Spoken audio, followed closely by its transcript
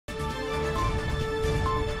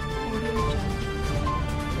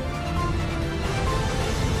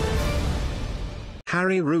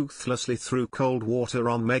Harry ruthlessly threw cold water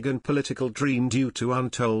on Meghan political dream due to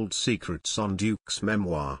untold secrets on Duke's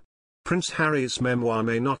memoir. Prince Harry's memoir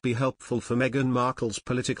may not be helpful for Meghan Markle's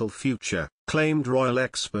political future, claimed royal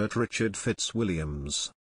expert Richard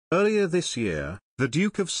Fitzwilliams. Earlier this year, the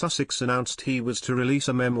Duke of Sussex announced he was to release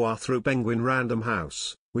a memoir through Penguin Random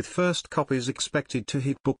House, with first copies expected to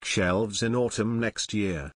hit bookshelves in autumn next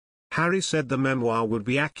year. Harry said the memoir would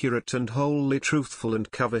be accurate and wholly truthful and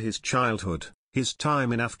cover his childhood, his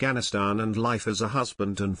time in Afghanistan and life as a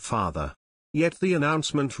husband and father. Yet the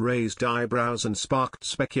announcement raised eyebrows and sparked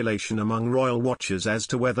speculation among royal watchers as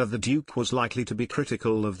to whether the Duke was likely to be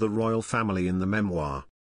critical of the royal family in the memoir.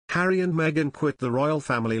 Harry and Meghan quit the royal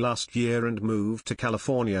family last year and moved to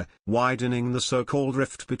California, widening the so-called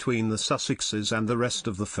rift between the Sussexes and the rest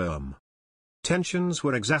of the firm. Tensions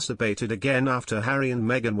were exacerbated again after Harry and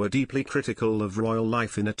Meghan were deeply critical of royal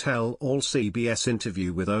life in a tell-all CBS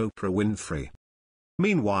interview with Oprah Winfrey.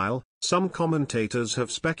 Meanwhile, some commentators have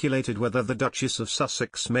speculated whether the Duchess of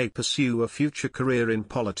Sussex may pursue a future career in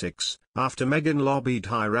politics, after Meghan lobbied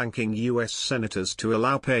high-ranking U.S. senators to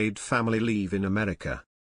allow paid family leave in America.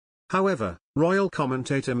 However, royal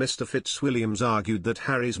commentator Mr. Fitzwilliams argued that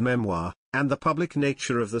Harry's memoir, and the public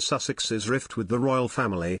nature of the Sussexes' rift with the royal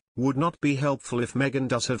family, would not be helpful if Meghan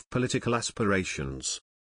does have political aspirations.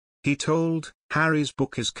 He told, "Harry's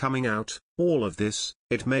book is coming out, all of this,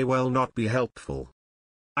 it may well not be helpful.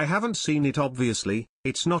 I haven't seen it obviously,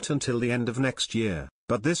 it's not until the end of next year,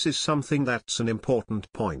 but this is something that's an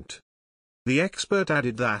important point." The expert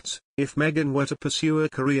added that, if Meghan were to pursue a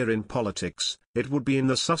career in politics, it would be in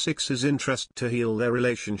the Sussexes' interest to heal their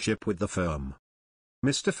relationship with the firm.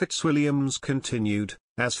 Mr. Fitzwilliams continued,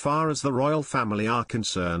 "As far as the royal family are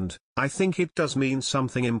concerned, I think it does mean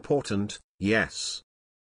something important, yes.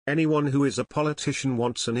 Anyone who is a politician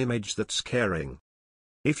wants an image that's caring.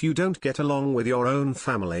 If you don't get along with your own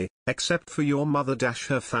family, except for your mother,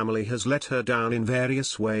 her family has let her down in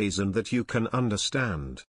various ways and that you can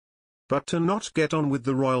understand. But to not get on with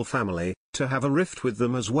the royal family, to have a rift with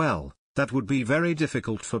them as well, that would be very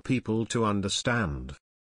difficult for people to understand.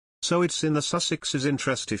 So it's in the Sussexes'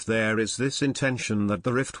 interest if there is this intention that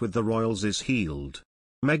the rift with the royals is healed."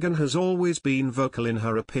 Meghan has always been vocal in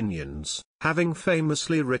her opinions, having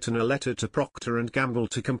famously written a letter to Procter & Gamble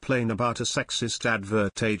to complain about a sexist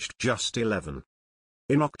advert aged just 11.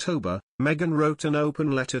 In October, Meghan wrote an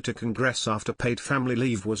open letter to Congress after paid family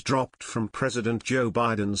leave was dropped from President Joe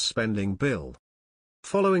Biden's spending bill.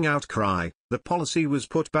 Following outcry, the policy was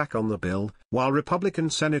put back on the bill, while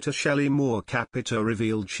Republican Senator Shelley Moore Capito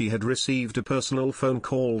revealed she had received a personal phone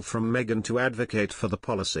call from Meghan to advocate for the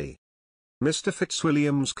policy. Mr.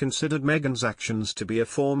 Fitzwilliams considered Meghan's actions to be a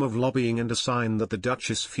form of lobbying and a sign that the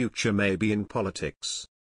Duchess' future may be in politics.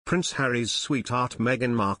 Prince Harry's sweetheart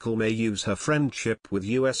Meghan Markle may use her friendship with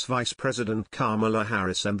US Vice-President Kamala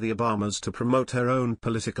Harris and the Obamas to promote her own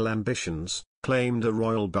political ambitions, claimed a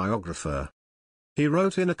royal biographer. He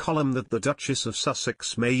wrote in a column that the Duchess of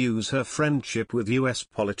Sussex may use her friendship with US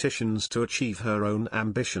politicians to achieve her own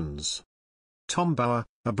ambitions. Tom Bower,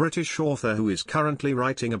 a British author who is currently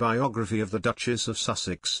writing a biography of the Duchess of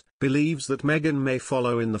Sussex, believes that Meghan may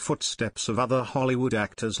follow in the footsteps of other Hollywood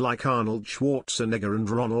actors like Arnold Schwarzenegger and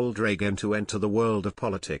Ronald Reagan to enter the world of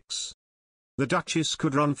politics. The Duchess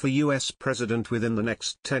could run for US president within the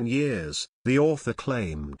next 10 years, the author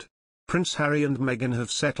claimed. Prince Harry and Meghan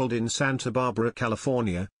have settled in Santa Barbara,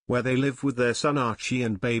 California, where they live with their son Archie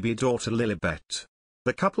and baby daughter Lilibet.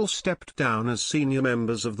 The couple stepped down as senior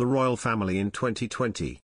members of the royal family in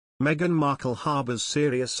 2020. Meghan Markle harbors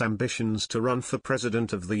serious ambitions to run for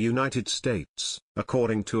President of the United States,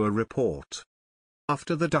 according to a report.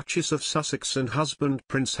 After the Duchess of Sussex and husband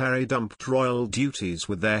Prince Harry dumped royal duties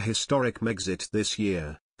with their historic Megxit this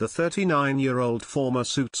year, the 39-year-old former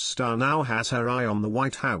Suits star now has her eye on the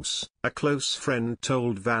White House, a close friend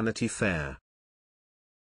told Vanity Fair.